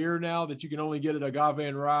own beer now that you can only get at Agave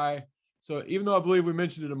and Rye. So even though I believe we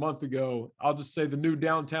mentioned it a month ago, I'll just say the new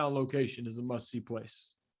downtown location is a must-see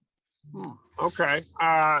place. Okay.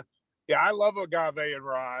 Yeah, I love Agave and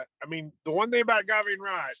Rye. I mean, the one thing about Agave and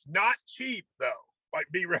Rye, it's not cheap though.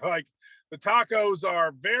 The tacos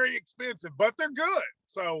are very expensive, but they're good.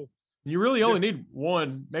 So you really only need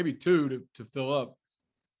one, maybe two to fill up.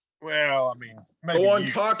 Well, I mean, maybe on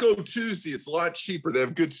Taco Tuesday, it's a lot cheaper. They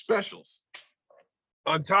have good specials.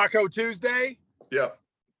 On Taco Tuesday? Yep.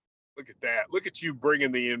 Look at that. Look at you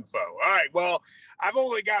bringing the info. All right. Well, I've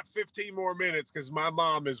only got 15 more minutes because my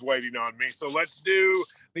mom is waiting on me. So let's do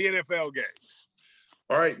the NFL games.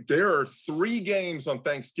 All right. There are 3 games on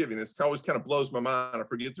Thanksgiving. This always kind of blows my mind. I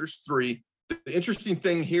forget there's 3. The interesting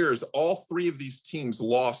thing here is all 3 of these teams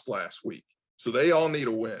lost last week. So they all need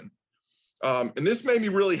a win. And this made me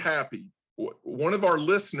really happy. One of our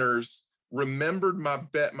listeners remembered my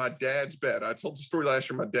dad's bet. I told the story last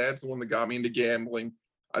year. My dad's the one that got me into gambling.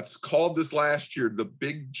 I called this last year the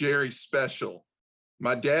Big Jerry special.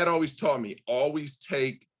 My dad always taught me, always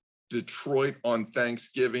take Detroit on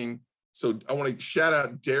Thanksgiving. So I want to shout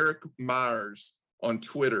out Derek Myers on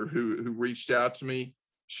Twitter who reached out to me.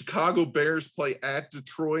 Chicago Bears play at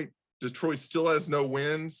Detroit. Detroit still has no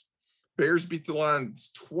wins. Bears beat the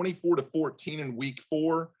Lions 24-14 in week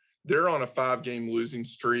 4. They're on a 5-game losing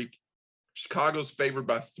streak. Chicago's favored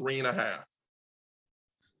by 3.5.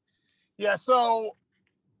 Yeah, so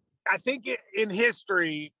I think in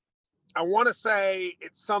history, I want to say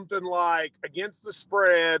it's something like against the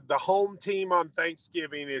spread, the home team on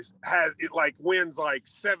Thanksgiving wins like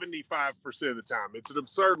 75% of the time. It's an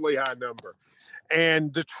absurdly high number.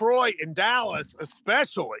 And Detroit and Dallas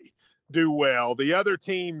especially do well. The other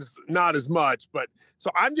teams not as much, but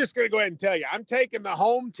so I'm just going to go ahead and tell you, I'm taking the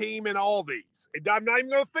home team in all these. I'm not even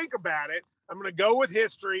going to think about it. I'm going to go with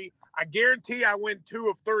history. I guarantee I win 2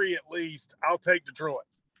 of 3 at least. I'll take Detroit.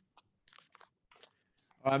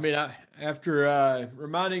 I mean, after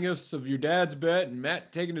reminding us of your dad's bet and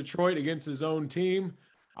Matt taking Detroit against his own team,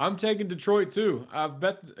 I'm taking Detroit too. I've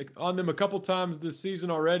bet on them a couple times this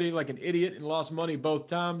season already, like an idiot, and lost money both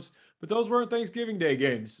times. But those weren't Thanksgiving Day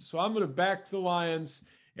games. So I'm going to back the Lions,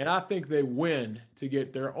 and I think they win to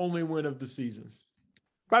get their only win of the season.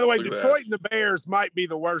 By the way, Detroit and the Bears might be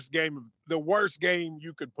the worst game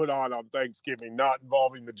you could put on Thanksgiving, not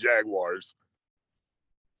involving the Jaguars.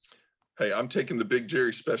 Hey, I'm taking the Big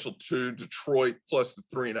Jerry special too. Detroit plus the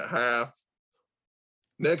 3.5.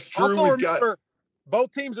 Next, Drew, also, remember,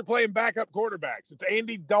 both teams are playing backup quarterbacks. It's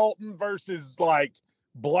Andy Dalton versus like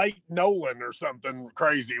Blake Nolan or something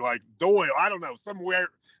crazy, like Doyle. I don't know, somewhere.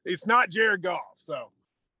 It's not Jared Goff. So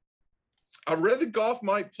I read that Goff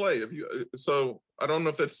might play. So I don't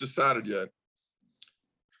know if that's decided yet.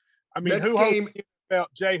 I mean, who hosts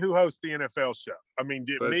the NFL show? I mean,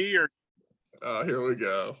 me or? Here we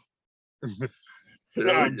go.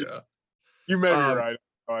 You may be right.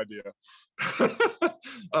 No idea.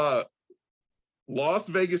 Las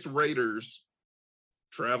Vegas Raiders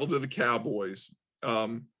travel to the Cowboys.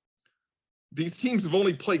 These teams have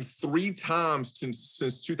only played 3 times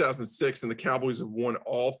since 2006, and the Cowboys have won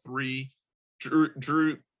all 3.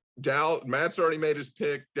 Drew, Matt's already made his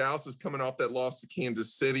pick. Dallas is coming off that loss to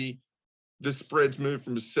Kansas City. This spread's moved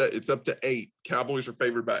from it's up to 8. Cowboys are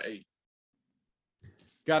favored by 8.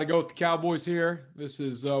 Got to go with the Cowboys here. This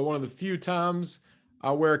is one of the few times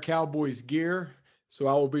I wear Cowboys gear, so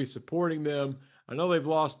I will be supporting them. I know they've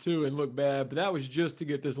lost 2 and look bad, but that was just to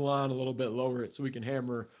get this line a little bit lower so we can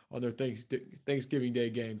hammer on their Thanksgiving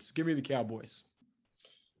Day games. Give me the Cowboys.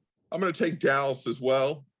 I'm going to take Dallas as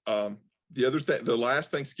well. The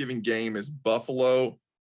last Thanksgiving game is Buffalo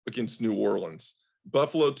against New Orleans.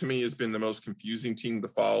 Buffalo, to me, has been the most confusing team to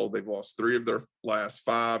follow. They've lost 3 of their last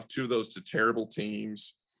 5, 2 of those to terrible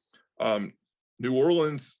teams. New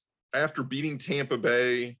Orleans, after beating Tampa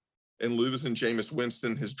Bay and losing Jameis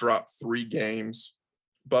Winston, has dropped 3 games.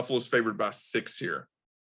 Buffalo's favored by 6 here.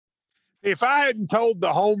 If I hadn't told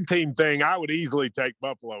the home team thing, I would easily take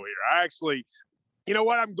Buffalo here. You know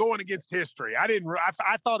what? I'm going against history. I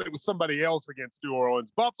thought it was somebody else against New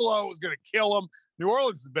Orleans. Buffalo was going to kill them. New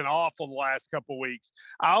Orleans has been awful the last couple of weeks.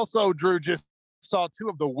 I also, Drew, just saw 2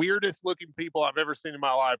 of the weirdest looking people I've ever seen in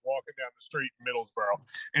my life walking down the street in Middlesboro.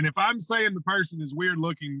 And if I'm saying the person is weird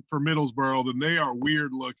looking for Middlesboro, then they are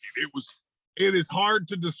weird looking. It is hard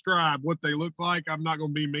to describe what they look like. I'm not going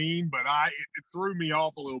to be mean, but it threw me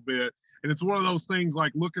off a little bit. And it's one of those things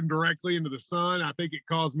like looking directly into the sun. I think it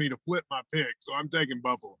caused me to flip my pick. So I'm taking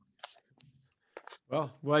Buffalo.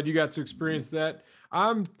 Well, glad you got to experience that.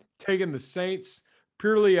 I'm taking the Saints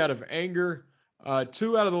purely out of anger.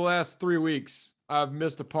 2 out of the last 3 weeks, I've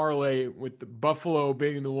missed a parlay with the Buffalo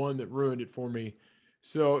being the one that ruined it for me.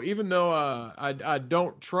 So even though I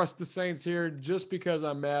don't trust the Saints here, just because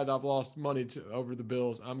I'm mad I've lost money over the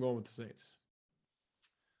Bills, I'm going with the Saints.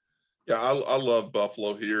 Yeah, I love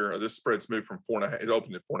Buffalo here. This spread's moved from 4.5. It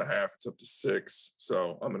opened at 4.5. It's up to 6.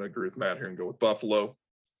 So I'm going to agree with Matt here and go with Buffalo.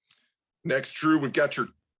 Next, Drew, we've got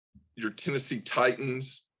your Tennessee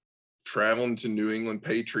Titans traveling to New England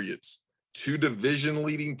Patriots. 2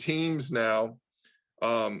 division-leading teams now.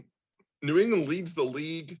 New England leads the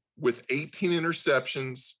league with 18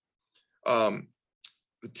 interceptions. The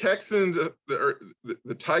Texans,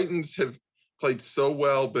 the Titans have played so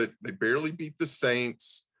well, but they barely beat the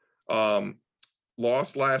Saints.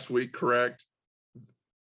 Lost last week, correct?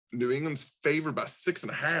 New England's favored by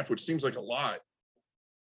 6.5, which seems like a lot.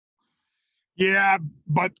 Yeah,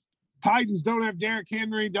 but Titans don't have Derrick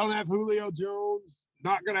Henry, don't have Julio Jones,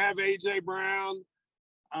 not going to have A.J. Brown.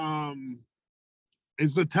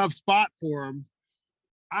 It's a tough spot for them.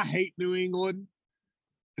 I hate New England,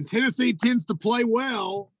 and Tennessee tends to play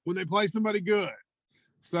well when they play somebody good.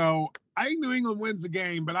 So I think New England wins the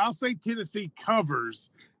game, but I'll say Tennessee covers,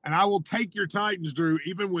 and I will take your Titans, Drew,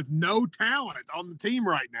 even with no talent on the team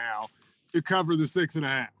right now, to cover the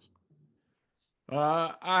 6.5.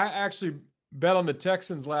 I actually bet on the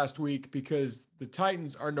Texans last week because the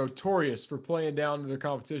Titans are notorious for playing down to their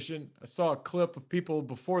competition. I saw a clip of people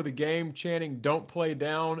before the game chanting, "Don't play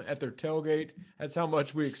down" at their tailgate. That's how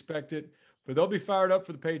much we expect it. But they'll be fired up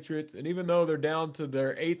for the Patriots. And even though they're down to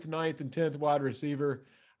their 8th, 9th, and 10th wide receiver,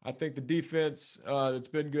 I think the defense that's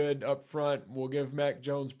been good up front will give Mac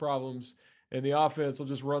Jones problems. And the offense will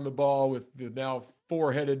just run the ball with the now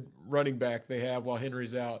 4-headed running back they have while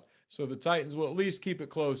Henry's out. So the Titans will at least keep it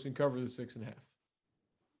close and cover the 6.5.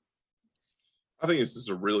 I think this is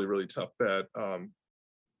a really, really tough bet.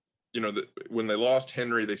 When they lost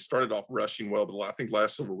Henry, they started off rushing well, but I think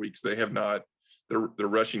last several weeks they have not. Their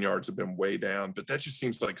rushing yards have been way down, but that just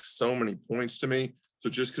seems like so many points to me. So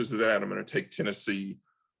just because of that, I'm going to take Tennessee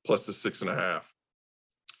plus the 6.5.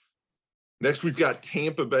 Next, we've got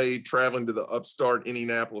Tampa Bay traveling to the upstart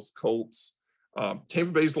Indianapolis Colts.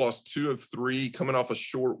 Tampa Bay's lost 2 of 3, coming off a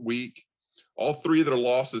short week. All 3 of their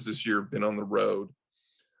losses this year have been on the road.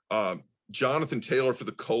 Jonathan Taylor for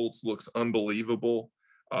the Colts looks unbelievable.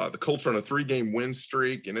 The Colts are on a 3-game win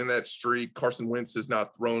streak, and in that streak, Carson Wentz has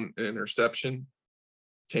not thrown an interception.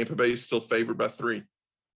 Tampa Bay is still favored by 3.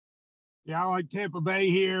 Yeah, I like Tampa Bay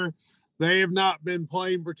here. They have not been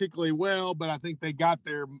playing particularly well, but I think they got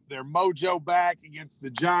their mojo back against the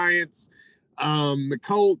Giants. The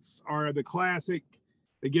Colts are the classic.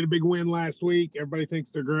 They get a big win last week. Everybody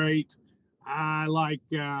thinks they're great. I like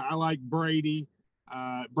Brady.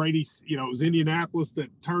 Brady's, it was Indianapolis that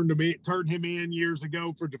turned him in years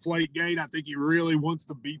ago for Deflategate. I think he really wants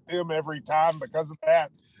to beat them every time because of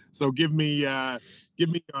that. So give me the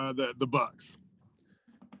Bucks.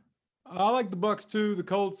 I like the Bucks too. The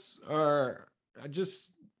Colts are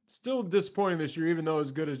just still disappointing this year, even though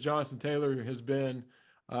as good as Jonathan Taylor has been.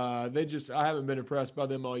 I haven't been impressed by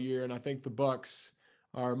them all year, and I think the Bucks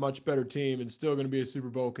are a much better team and still going to be a Super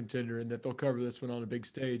Bowl contender, and that they'll cover this one on a big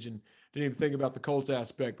stage. And didn't even think about the Colts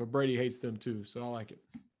aspect, but Brady hates them too, so I like it.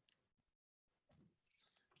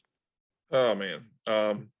 Oh man,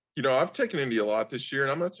 I've taken Indy a lot this year,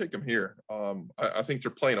 and I'm going to take them here. I think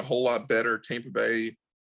they're playing a whole lot better. Tampa Bay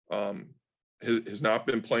has not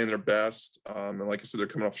been playing their best, and like I said, they're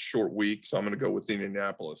coming off a short week, so I'm going to go with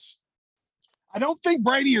Indianapolis. I don't think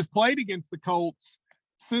Brady has played against the Colts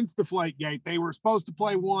since Deflategate. They were supposed to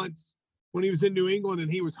play once when he was in New England and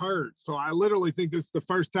he was hurt. So I literally think this is the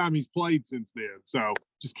first time he's played since then. So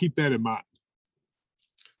just keep that in mind.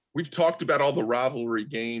 We've talked about all the rivalry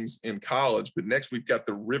games in college, but next we've got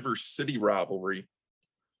the River City rivalry.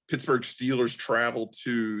 Pittsburgh Steelers travel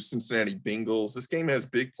to Cincinnati Bengals. This game has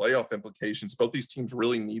big playoff implications. Both these teams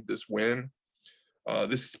really need this win.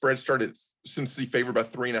 This spread started Cincy favored by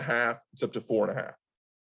 3.5. It's up to 4.5.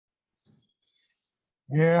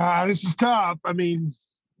 Yeah, this is tough. I mean,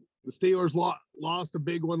 the Steelers lost a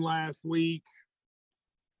big one last week,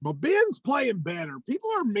 but Ben's playing better.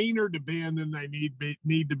 People are meaner to Ben than they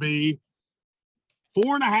need to be.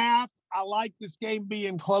 4.5. I like this game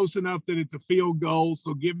being close enough that it's a field goal.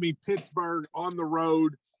 So give me Pittsburgh on the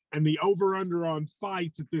road, and the over/under on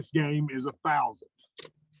fights at this game is 1,000.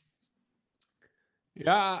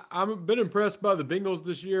 Yeah, I'm a bit impressed by the Bengals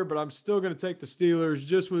this year, but I'm still going to take the Steelers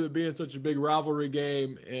just with it being such a big rivalry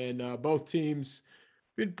game, and both teams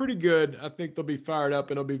been pretty good. I think they'll be fired up,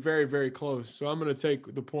 and it'll be very, very close. So I'm going to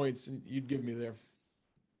take the points and you'd give me there.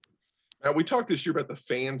 Now, we talked this year about the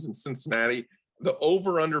fans in Cincinnati. The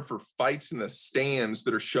over/under for fights in the stands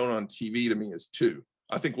that are shown on TV to me is 2.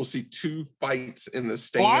 I think we'll see 2 fights in the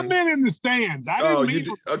stands. Well, I meant in the stands. I didn't mean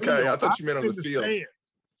okay, I thought you meant on the field. Stands.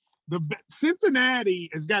 The Cincinnati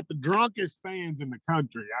has got the drunkest fans in the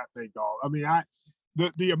country, I think.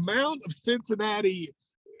 The amount of Cincinnati,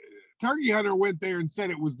 Turkey Hunter went there and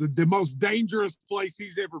said it was the most dangerous place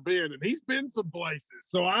he's ever been, and he's been some places.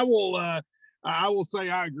 So I will say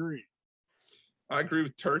I agree. I agree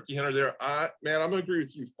with Turkey Hunter there. I'm going to agree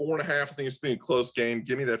with you. 4.5. I think it's been a close game.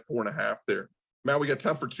 Give me that 4.5 there. Matt, we got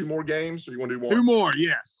time for 2 more games, or you want to do one? 2 more,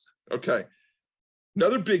 yes. Okay.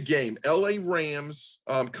 Another big game. LA Rams,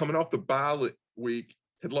 coming off the bye week,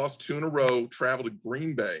 had lost 2 in a row, traveled to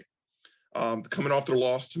Green Bay, coming off their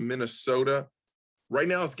loss to Minnesota. Right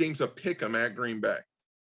now, this game's a pick 'em at Green Bay.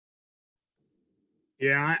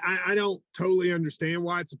 Yeah, I don't totally understand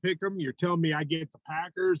why it's a pick 'em. You're telling me I get the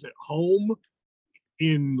Packers at home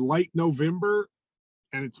in late November,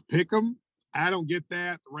 and it's a pick 'em? I don't get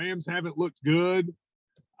that. The Rams haven't looked good.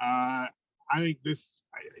 I think this,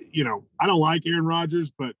 I don't like Aaron Rodgers,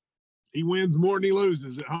 but he wins more than he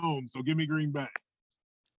loses at home. So give me Green Bay.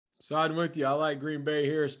 Siding with you. I like Green Bay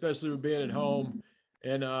here, especially with being at home.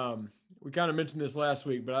 And we kind of mentioned this last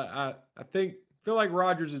week, but I feel like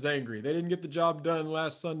Rodgers is angry. They didn't get the job done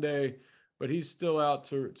last Sunday, but he's still out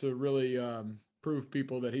to really prove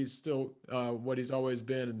people that he's still what he's always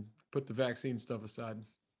been and put the vaccine stuff aside.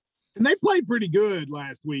 And they played pretty good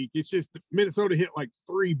last week. It's just Minnesota hit like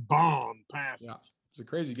 3 bomb passes. Yeah, it's a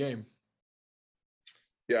crazy game.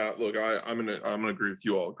 Yeah, look, I'm gonna agree with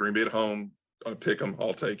you all. Green Bay at home, gonna pick them.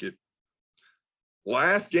 I'll take it.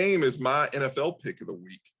 Last game is my NFL pick of the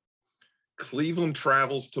week. Cleveland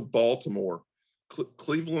travels to Baltimore.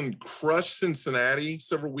 Cleveland crushed Cincinnati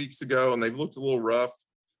several weeks ago, and they've looked a little rough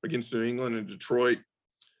against New England and Detroit.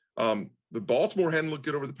 The Baltimore hadn't looked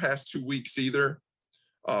good over the past 2 weeks either.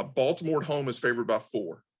 Baltimore at home is favored by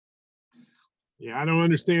 4. Yeah, I don't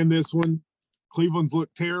understand this one. Cleveland's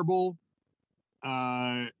looked terrible.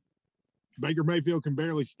 Baker Mayfield can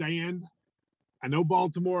barely stand. I know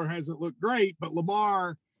Baltimore hasn't looked great, but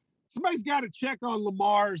Lamar, somebody's got to check on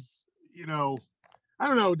Lamar's, I don't know.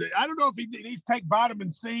 I don't know if he needs to take vitamin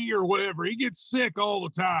C or whatever. He gets sick all the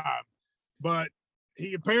time, but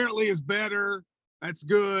he apparently is better. That's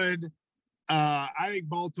good. I think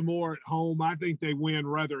Baltimore at home, I think they win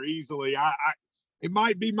rather easily. It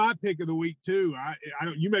might be my pick of the week too. I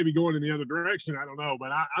don't. You may be going in the other direction. I don't know,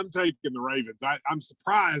 but I'm taking the Ravens. I'm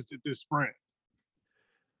surprised at this spread.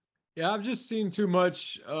 Yeah, I've just seen too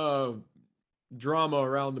much drama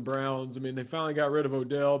around the Browns. I mean, they finally got rid of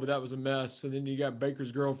Odell, but that was a mess. And then you got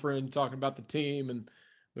Baker's girlfriend talking about the team and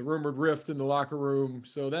the rumored rift in the locker room.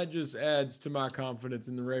 So that just adds to my confidence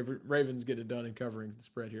in the Ravens get it done in covering the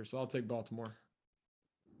spread here. So I'll take Baltimore.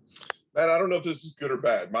 Matt, I don't know if this is good or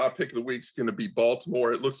bad. My pick of the week is going to be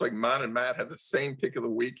Baltimore. It looks like mine and Matt have the same pick of the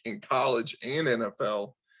week in college and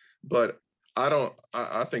NFL, but I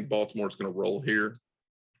think Baltimore's going to roll here.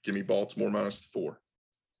 Give me Baltimore -4.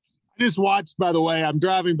 I just watched, by the way, I'm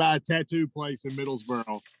driving by a tattoo place in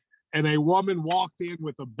Middlesboro, and a woman walked in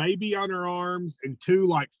with a baby on her arms and 2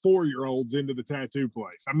 like 4-year-olds into the tattoo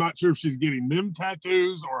place. I'm not sure if she's getting them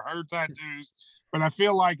tattoos or her tattoos, but I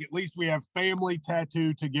feel like at least we have family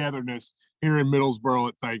tattoo togetherness here in Middlesboro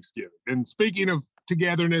at Thanksgiving. And speaking of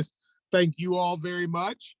togetherness, thank you all very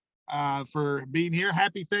much for being here.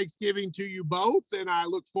 Happy Thanksgiving to you both. And I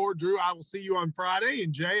look forward, Drew, I will see you on Friday.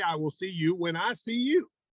 And Jay, I will see you when I see you.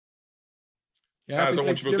 Yeah, guys, I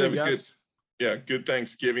want you both to have a good good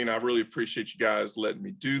Thanksgiving. I really appreciate you guys letting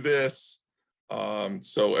me do this.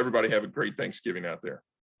 So everybody have a great Thanksgiving out there.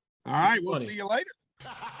 All right, we'll see you later.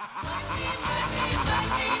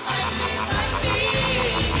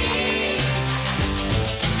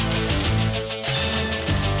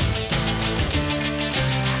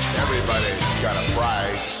 Everybody's got a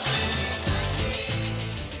price.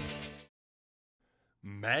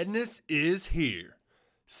 Madness is here.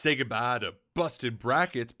 Say goodbye to busted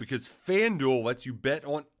brackets because FanDuel lets you bet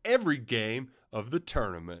on every game of the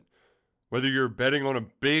tournament. Whether you're betting on a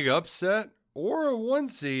big upset or a 1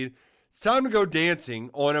 seed, it's time to go dancing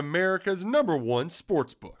on America's #1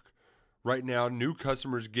 sportsbook. Right now, new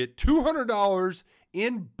customers get $200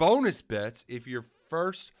 in bonus bets if your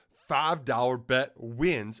first $5 bet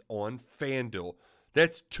wins on FanDuel.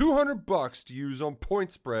 That's $200 to use on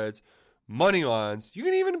point spreads, money lines. You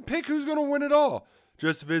can even pick who's going to win it all.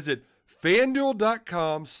 Just visit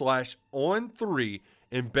FanDuel.com/on3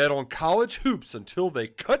 and bet on college hoops until they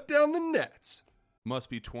cut down the nets.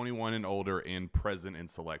 Must be 21 and older and present in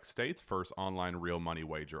select states. First online real money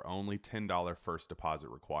wager only. $10 first deposit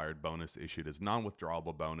required. Bonus issued as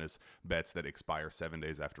non-withdrawable bonus. Bets that expire 7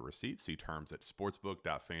 days after receipt. See terms at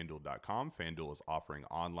sportsbook.fanduel.com. FanDuel is offering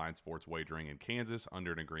online sports wagering in Kansas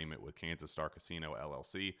under an agreement with Kansas Star Casino,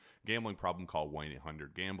 LLC. Gambling problem? Call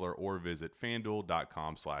 1-800-GAMBLER or visit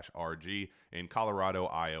fanduel.com/RG. In Colorado,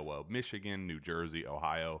 Iowa, Michigan, New Jersey,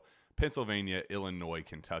 Ohio, Pennsylvania, Illinois,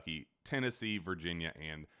 Kentucky, Tennessee, Virginia,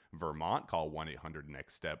 and Vermont. Call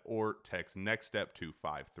 1-800-NEXT-STEP or text NEXT-STEP to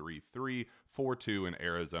 53342. In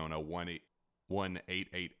Arizona,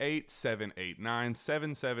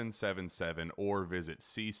 1-888-789-7777 or visit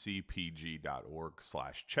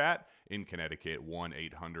ccpg.org/chat. In Connecticut,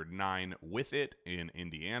 1-800-9-WITH-IT. In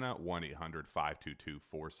Indiana,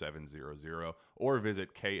 1-800-522-4700 or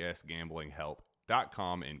visit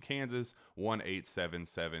ksgamblinghelp.com. In Kansas,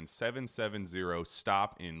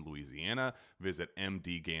 1-877-770-STOP. In Louisiana, visit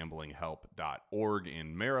mdgamblinghelp.org.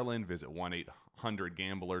 In Maryland, visit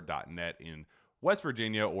 1-800-gambler.net. In West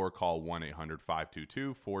Virginia, or call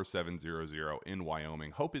 1-800-522-4700. In Wyoming,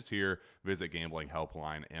 Hope is here. Visit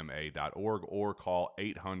gamblinghelplinema.org or call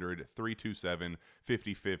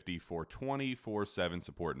 800-327-5050 for 24/7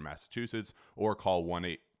 support in Massachusetts, or call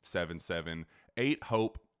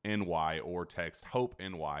 1-877-8-HOPE-NY or text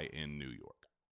HOPE-NY in New York.